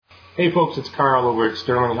Hey folks, it's Carl over at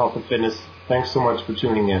Sterling Health and Fitness. Thanks so much for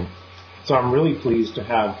tuning in. So I'm really pleased to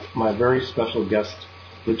have my very special guest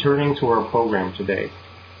returning to our program today.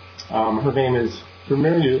 Her name is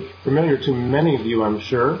familiar to many of you, I'm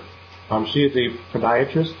sure. She is a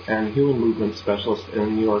podiatrist and human movement specialist in the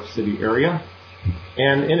New York City area.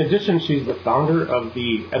 And in addition, she's the founder of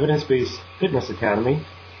the Evidence-Based Fitness Academy,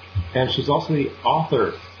 and she's also the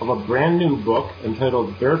author of a brand new book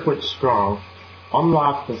entitled Barefoot Strong,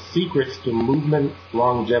 Unlock the Secrets to Movement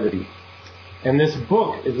Longevity. And this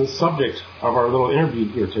book is the subject of our little interview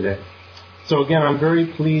here today. So again, I'm very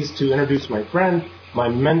pleased to introduce my friend, my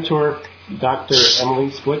mentor, Dr.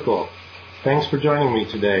 Emily Splichal. Thanks for joining me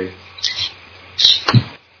today.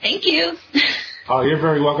 Thank you. Oh, you're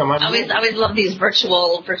very welcome. I always love these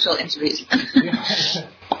virtual interviews.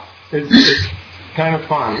 It's kind of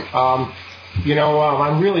fun.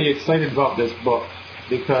 I'm really excited about this book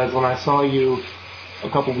because when I saw you a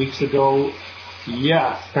couple weeks ago,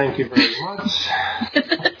 yes, thank you very much.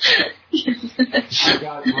 I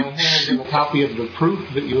got my hands on a copy of the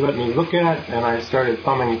proof that you let me look at, and I started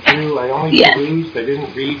thumbing through. I only perused. I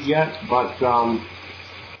didn't read yet, but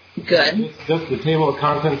good. Just the table of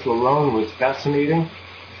contents alone was fascinating.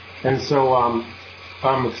 And so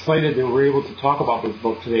I'm excited that we're able to talk about this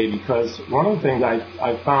book today because one of the things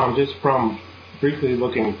I found just from briefly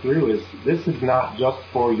looking through is this is not just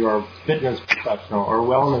for your fitness professional or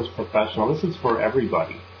wellness professional. This is for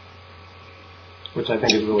everybody, which I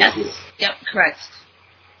think is really cool. Yep, correct.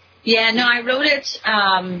 Yeah, no, I wrote it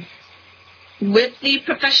with the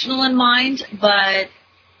professional in mind, but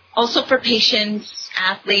also for patients,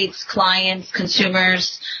 athletes, clients,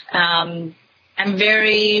 consumers. I'm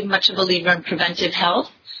very much a believer in preventive health,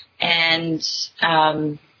 and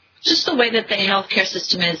just the way that the healthcare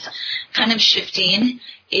system is kind of shifting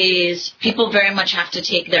is people very much have to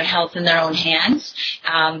take their health in their own hands.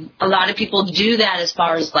 A lot of people do that as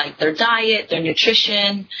far as like their diet, their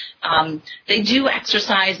nutrition. They do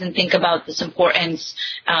exercise and think about this important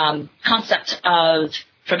concept of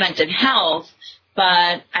preventive health,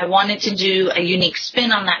 but I wanted to do a unique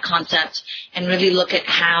spin on that concept and really look at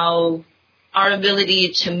how our ability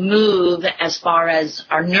to move as far as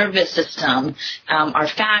our nervous system, our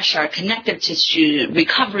fascia, our connective tissue,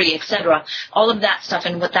 recovery, etc., all of that stuff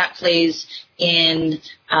and what that plays in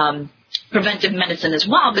preventive medicine as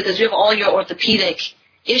well, because you have all your orthopedic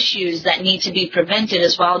issues that need to be prevented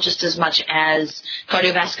as well, just as much as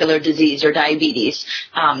cardiovascular disease or diabetes.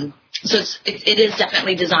 So it is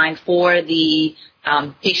definitely designed for the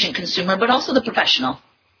patient consumer, but also the professional.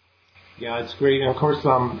 Yeah, it's great. And of course,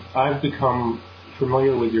 I've become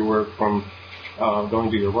familiar with your work from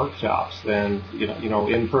going to your workshops and,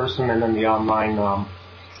 in person and then the online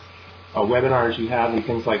webinars you have and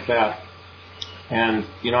things like that. And,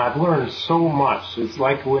 I've learned so much. It's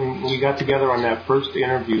like when we got together on that first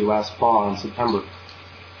interview last fall in September,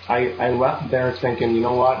 I left there thinking, you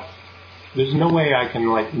know what? There's no way I can,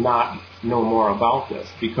 not know more about this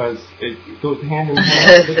because it goes hand in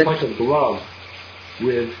hand, just like a glove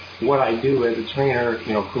with what I do as a trainer,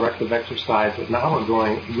 corrective exercise, but now we're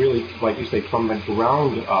going really, like you say, from the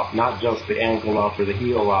ground up, not just the ankle up or the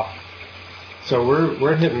heel up. So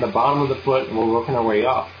we're hitting the bottom of the foot and we're working our way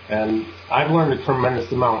up. And I've learned a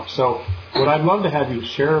tremendous amount. So what I'd love to have you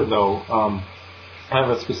share, though, I have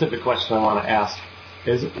a specific question I want to ask,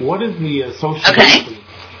 is what is the association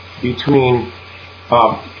between,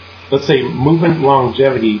 let's say, movement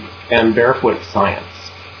longevity and barefoot science?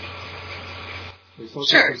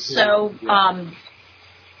 Sure. So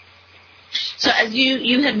as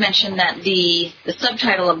you had mentioned that the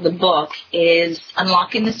subtitle of the book is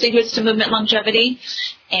Unlocking the Secrets to Movement Longevity,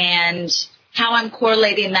 and how I'm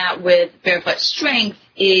correlating that with barefoot strength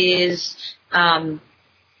is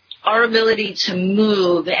our ability to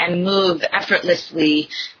move and move effortlessly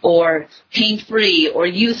or pain-free or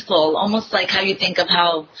youthful, almost like how you think of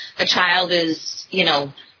how a child is,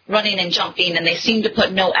 running and jumping, and they seem to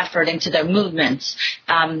put no effort into their movements.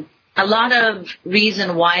 A lot of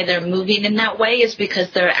reason why they're moving in that way is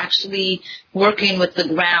because they're actually working with the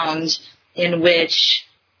ground in which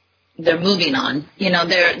they're moving on.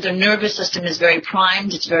 Their nervous system is very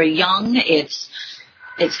primed. It's very young. It's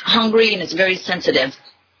hungry and it's very sensitive,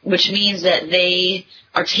 which means that they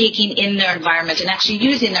are taking in their environment and actually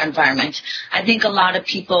using their environment. I think a lot of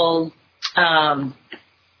people,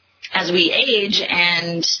 as we age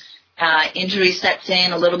and injury sets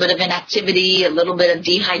in, a little bit of inactivity, a little bit of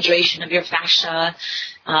dehydration of your fascia,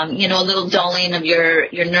 a little dulling of your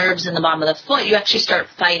nerves in the bottom of the foot, you actually start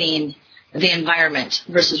fighting the environment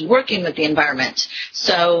versus working with the environment.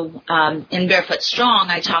 So in Barefoot Strong,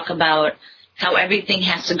 I talk about how everything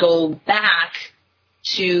has to go back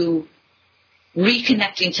to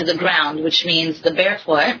reconnecting to the ground, which means the bare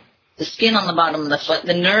foot, the skin on the bottom of the foot,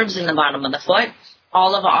 the nerves in the bottom of the foot.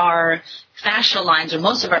 All of our fascial lines, or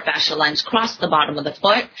most of our fascial lines, cross the bottom of the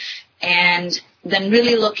foot. And then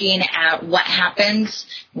really looking at what happens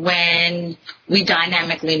when we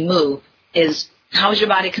dynamically move is how is your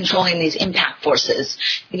body controlling these impact forces?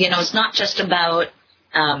 It's not just about,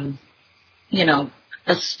 a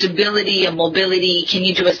stability, a mobility, can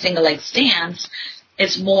you do a single leg stance?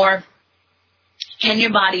 It's more, can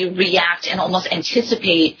your body react and almost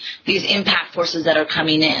anticipate these impact forces that are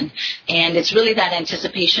coming in? And it's really that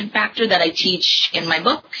anticipation factor that I teach in my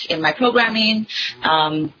book, in my programming,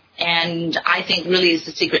 and I think really is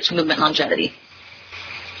the secret to movement longevity.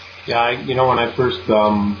 Yeah, when I first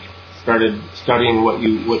started studying what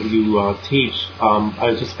you teach, I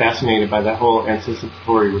was just fascinated by that whole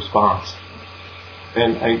anticipatory response.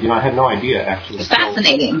 And I had no idea, actually. It's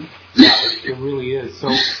fascinating. So, yeah, it really is. So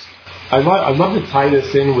I'd love to tie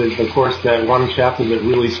this in with, of course, that one chapter that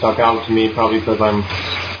really stuck out to me, probably because I'm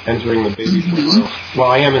entering the baby boomer. Well,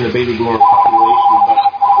 I am in the baby boomer population, but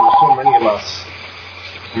there's so many of us.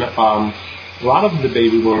 A lot of the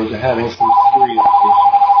baby boomers are having some serious issues,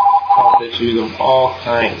 health issues of all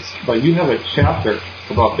kinds. But you have a chapter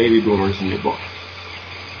about baby boomers in your book.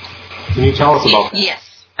 Can you tell us about that? Yes.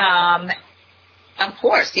 Of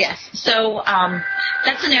course, yes. So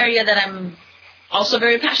that's an area that I'm also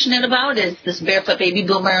very passionate about, is this barefoot baby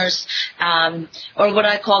boomers, or what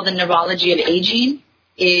I call the neurology of aging,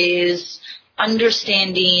 is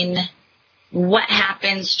understanding what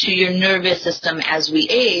happens to your nervous system as we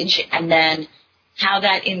age, and then how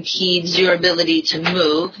that impedes your ability to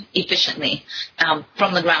move efficiently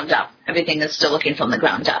from the ground up. Everything is still looking from the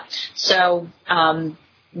ground up. So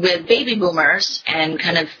with baby boomers and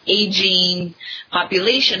kind of aging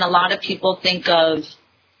population, a lot of people think of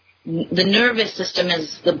the nervous system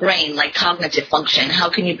as the brain, like cognitive function. How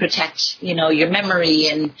can you protect, your memory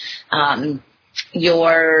and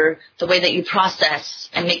the way that you process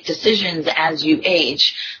and make decisions as you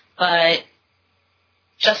age? But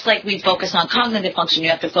just like we focus on cognitive function, you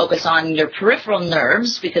have to focus on your peripheral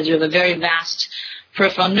nerves, because you have a very vast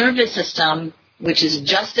peripheral nervous system, which is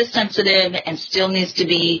just as sensitive and still needs to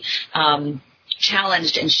be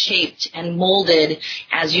challenged and shaped and molded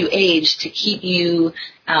as you age to keep you,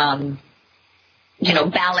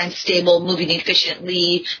 balanced, stable, moving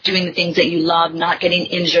efficiently, doing the things that you love, not getting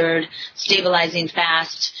injured, stabilizing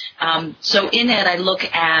fast. So in it, I look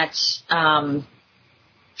at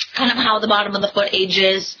kind of how the bottom of the foot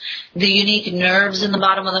ages, the unique nerves in the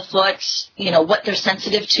bottom of the foot, what they're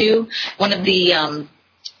sensitive to. One of the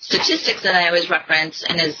statistics that I always reference,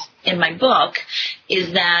 and is in my book,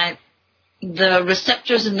 is that the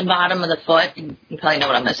receptors in the bottom of the foot, you probably know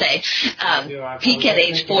what I'm going to say, peak at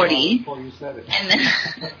age 40. And then,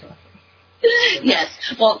 yes.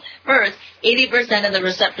 Well, first, 80% of the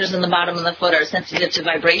receptors in the bottom of the foot are sensitive to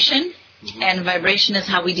vibration, and vibration is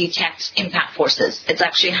how we detect impact forces. It's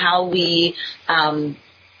actually how we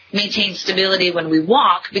maintain stability when we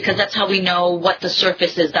walk, because that's how we know what the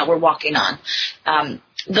surface is that we're walking on.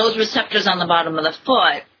 Those receptors on the bottom of the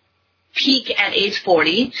foot peak at age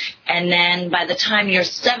 40, and then by the time you're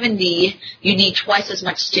 70, you need twice as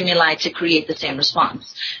much stimuli to create the same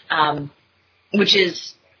response, which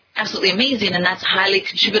is absolutely amazing, and that's highly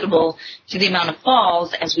contributable to the amount of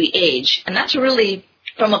falls as we age. And that's really,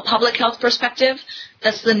 from a public health perspective,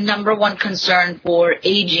 that's the number one concern for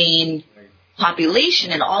aging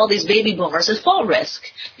population and all these baby boomers is fall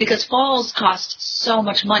risk, because falls cost so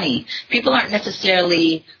much money. People aren't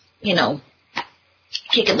necessarily,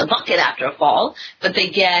 kicking the bucket after a fall, but they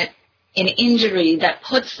get an injury that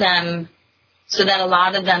puts them so that a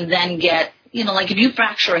lot of them then get, like if you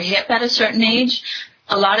fracture a hip at a certain age,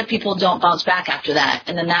 a lot of people don't bounce back after that,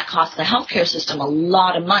 and then that costs the healthcare system a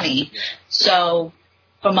lot of money. So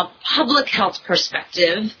from a public health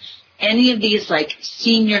perspective, any of these like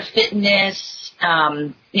senior fitness,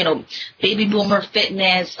 baby boomer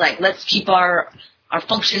fitness, like let's keep our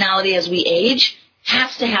functionality as we age,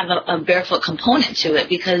 has to have a barefoot component to it,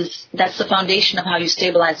 because that's the foundation of how you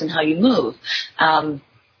stabilize and how you move.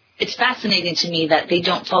 It's fascinating to me that they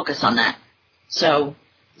don't focus on that. So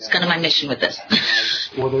it's kind of my mission with this.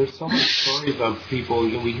 Well, there's so many stories of people,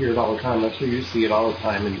 we hear it all the time. I'm sure you see it all the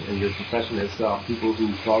time in your profession itself, people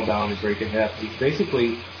who fall down and break a hip. And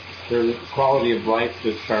basically, their quality of life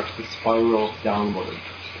just starts to spiral downward.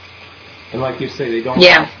 And like you say, they don't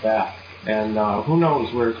bounce back. And who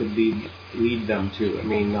knows where it could lead them to. I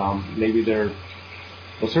mean, maybe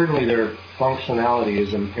certainly their functionality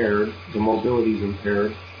is impaired, the mobility is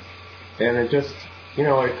impaired, and it just,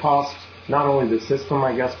 it costs not only the system,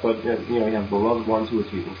 I guess, but you have the loved ones who are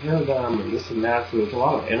taking care of them and this and that. So there's a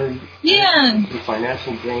lot of energy, and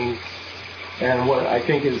financial drain. And what I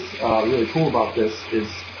think is really cool about this is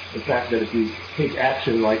the fact that if you take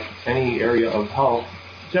action like any area of health,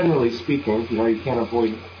 generally speaking, you can't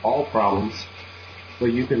avoid all problems, but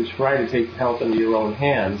you can try to take health into your own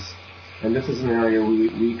hands. And this is an area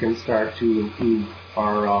we can start to improve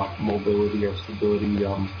our mobility, our stability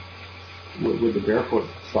with the barefoot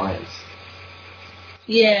science.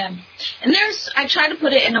 Yeah. And I try to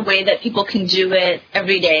put it in a way that people can do it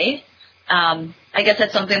every day. I guess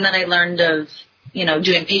that's something that I learned of,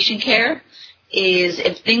 doing patient care, is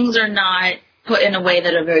if things are not put in a way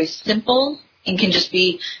that are very simple and can just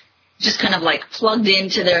be kind of like plugged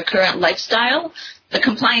into their current lifestyle, the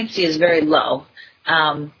compliancy is very low.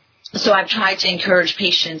 So I've tried to encourage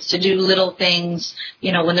patients to do little things,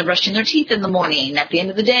 when they're brushing their teeth in the morning, at the end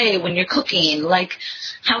of the day, when you're cooking, like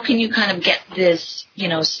how can you kind of get this,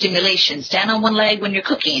 stimulation, stand on one leg when you're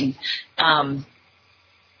cooking,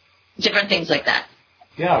 different things like that.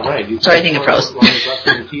 Yeah, right. Sorry, I think it froze. While you're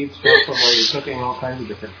brushing your teeth, while you're cooking, all kinds of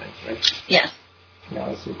different things, right? Yes. Yeah,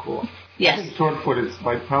 that's so cool. Yes. I think short-foot is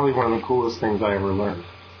probably one of the coolest things I ever learned.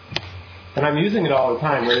 And I'm using it all the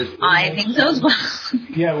time. I think so as well.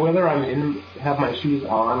 Yeah, whether have my shoes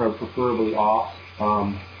on or preferably off.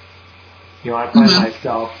 I find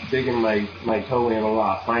myself digging my toe in a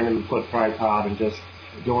lot, finding the foot tripod and just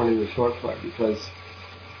going into short foot, because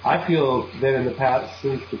I feel that in the past,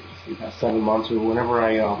 since the past 7 months or whenever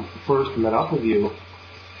I first met up with you,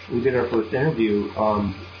 we did our first interview,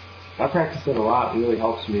 I practiced it a lot. It really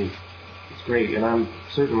helps me. It's great. And I'm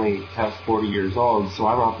certainly past 40 years old, so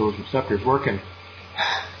I want those receptors working.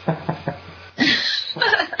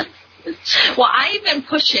 Well, I even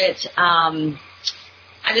push it.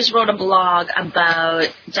 I just wrote a blog about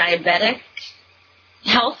diabetic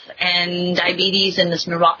health and diabetes and this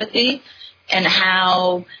neuropathy, and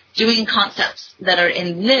how doing concepts that are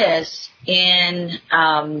in this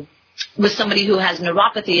with somebody who has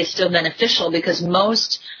neuropathy is still beneficial, because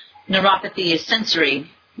most neuropathy is sensory,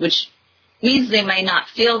 which means they may not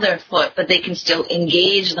feel their foot, but they can still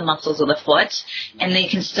engage the muscles of the foot, and they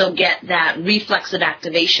can still get that reflexive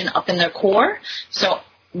activation up in their core. So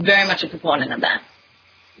very much a proponent of that.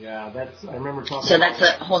 Yeah, I remember talking So that's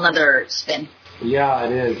a whole other spin. Yeah,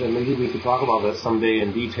 it is, and maybe we could talk about that someday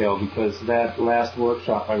in detail, because that last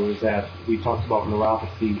workshop I was at, we talked about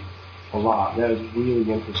neuropathy a lot. That is really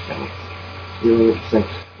interesting. Really interesting.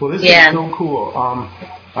 Well, this is so cool.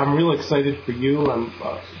 I'm real excited for you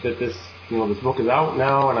that this book is out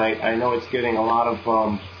now, and I know it's getting a lot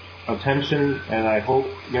of attention, and I hope,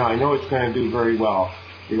 I know it's going to do very well.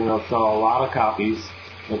 You're going to sell a lot of copies.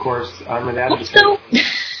 Of course, I'm an advocate.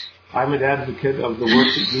 I'm an advocate of the work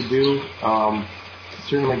that you do.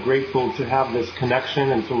 Certainly grateful to have this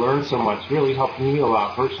connection and to learn so much. Really helped me a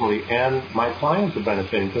lot personally, and my clients are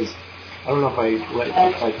benefiting, because I don't know if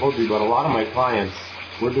I told you, but a lot of my clients,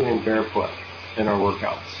 we're doing barefoot in our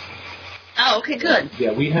workouts. Oh, okay, good.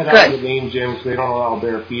 Yeah, we head out to the main gym, so they don't allow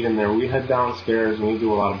bare feet in there. We head downstairs and we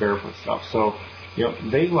do a lot of barefoot stuff. So,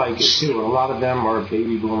 they like it too. And a lot of them are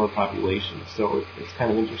baby boomer populations, so it's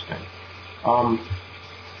kind of interesting.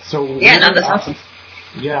 That's awesome.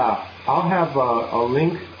 Yeah, I'll have a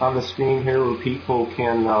link on the screen here where people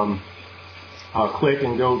can click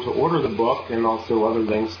and go to order the book, and also other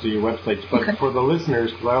links to your website. But for the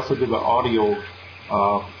listeners, because I also do the audio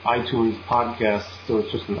iTunes podcast, so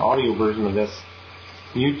it's just an audio version of this.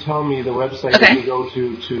 Can you tell me the website that you go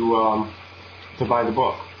to buy the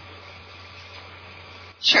book?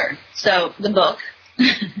 Sure. So the book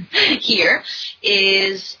here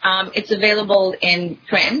is it's available in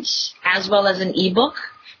print as well as an ebook.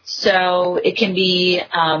 So it can be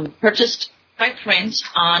purchased by print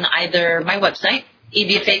on either my website,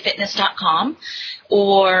 ebfafitness.com,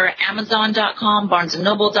 or Amazon.com,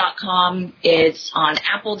 BarnesandNoble.com. It's on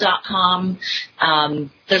Apple.com.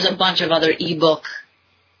 There's a bunch of other ebook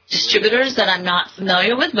distributors that I'm not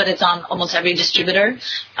familiar with, but it's on almost every distributor.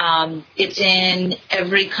 It's in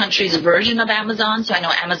every country's version of Amazon. So I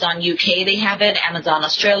know Amazon UK, they have it. Amazon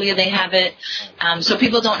Australia, they have it. So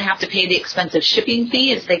people don't have to pay the expensive shipping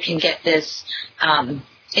fee, as they can get this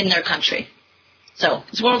in their country. So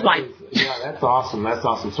it's worldwide. Yeah, that's awesome. That's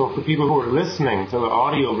awesome. So for people who are listening to the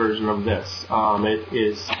audio version of this, it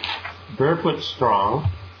is Barefoot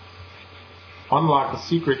Strong, Unlock the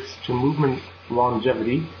Secrets to Movement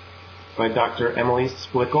Longevity by Dr. Emily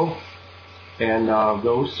Splichal. And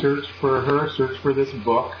go search for her, search for this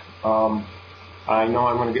book. I know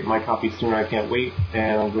I'm going to get my copy soon. I can't wait.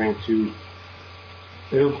 And I'm going to,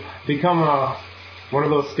 it'll become one of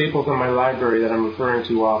those staples in my library that I'm referring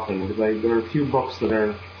to often, because there are a few books that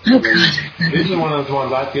are... Oh, God. These are one of those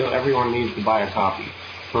ones I feel everyone needs to buy a copy,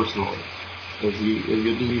 personally. Because you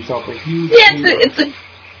do yourself a huge...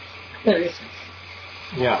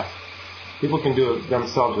 Yeah. People can do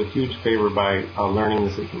themselves a huge favor by learning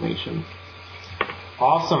this information.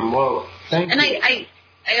 Awesome. Well, thank you. And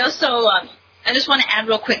I also, I just want to add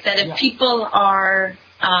real quick that if people are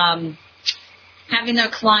having their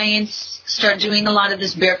clients start doing a lot of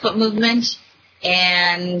this barefoot movement,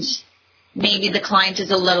 and maybe the client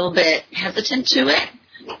is a little bit hesitant to it,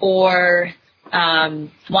 or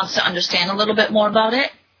wants to understand a little bit more about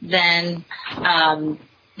it, then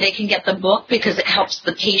they can get the book, because it helps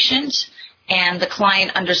the patient and the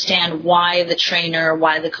client understand why the trainer,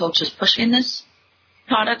 why the coach is pushing this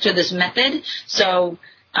product or this method. So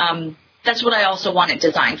that's what I also want it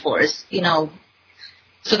designed for, is,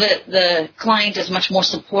 so that the client is much more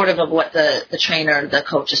supportive of what the trainer, the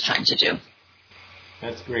coach is trying to do.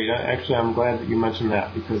 That's great. Actually, I'm glad that you mentioned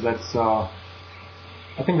that, because that's, I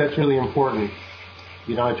think that's really important.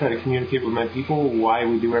 I try to communicate with my people why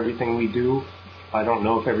we do everything we do. I don't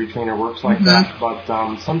know if every trainer works like that, but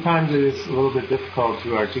sometimes it is a little bit difficult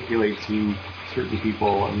to articulate to certain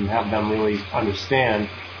people and have them really understand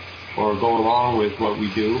or go along with what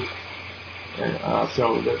we do.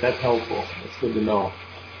 So that's helpful. That's good to know.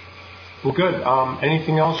 Well, good.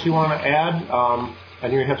 Anything else you want to add? I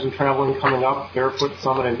know you have some traveling coming up. Barefoot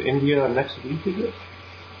Summit in India next week, is it?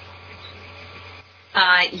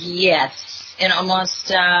 Yes. In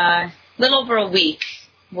almost a little over a week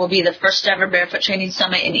will be the first ever Barefoot Training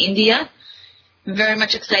Summit in India. I'm very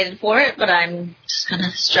much excited for it, but I'm just kind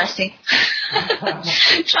of stressing,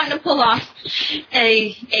 trying to pull off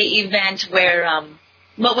a event where,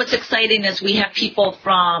 but what's exciting is we have people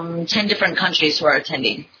from 10 different countries who are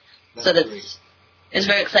attending. So it's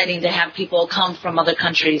very exciting to have people come from other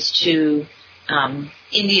countries to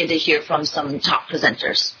India to hear from some top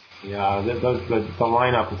presenters. Yeah, the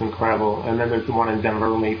lineup is incredible. And then there's the one in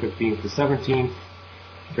Denver, May 15th to 17th,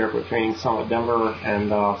 Barefoot Training Summit Denver. And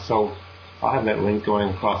so I'll have that link going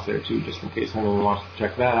across there too, just in case anyone wants to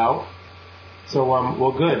check that out. So,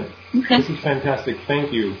 well, good. Okay. This is fantastic.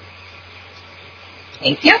 Thank you.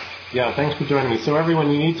 Thank you. Yeah, thanks for joining me. So, everyone,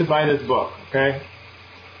 you need to buy this book, okay?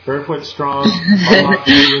 Barefoot Strong, Unlock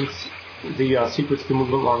the Secrets to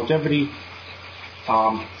Movement Longevity.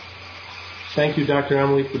 Thank you, Dr.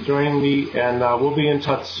 Emily, for joining me, and we'll be in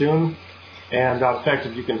touch soon. And, in fact,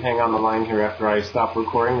 if you can hang on the line here after I stop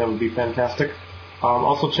recording, that would be fantastic.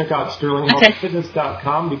 Also, check out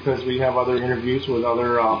SterlingHealthFitness.com, because we have other interviews with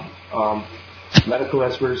other medical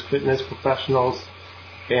experts, fitness professionals,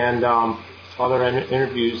 and other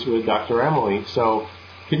interviews with Dr. Emily. So,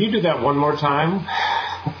 can you do that one more time?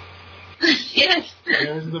 Yes.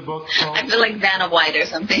 There's the book. I feel like Vanna White or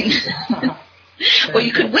something. Well,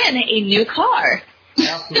 you could win a new car.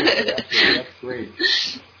 Absolutely. That's great.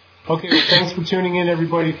 Okay, well, thanks for tuning in,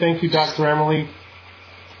 everybody. Thank you, Dr. Emily.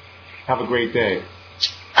 Have a great day.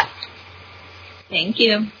 Thank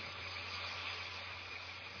you.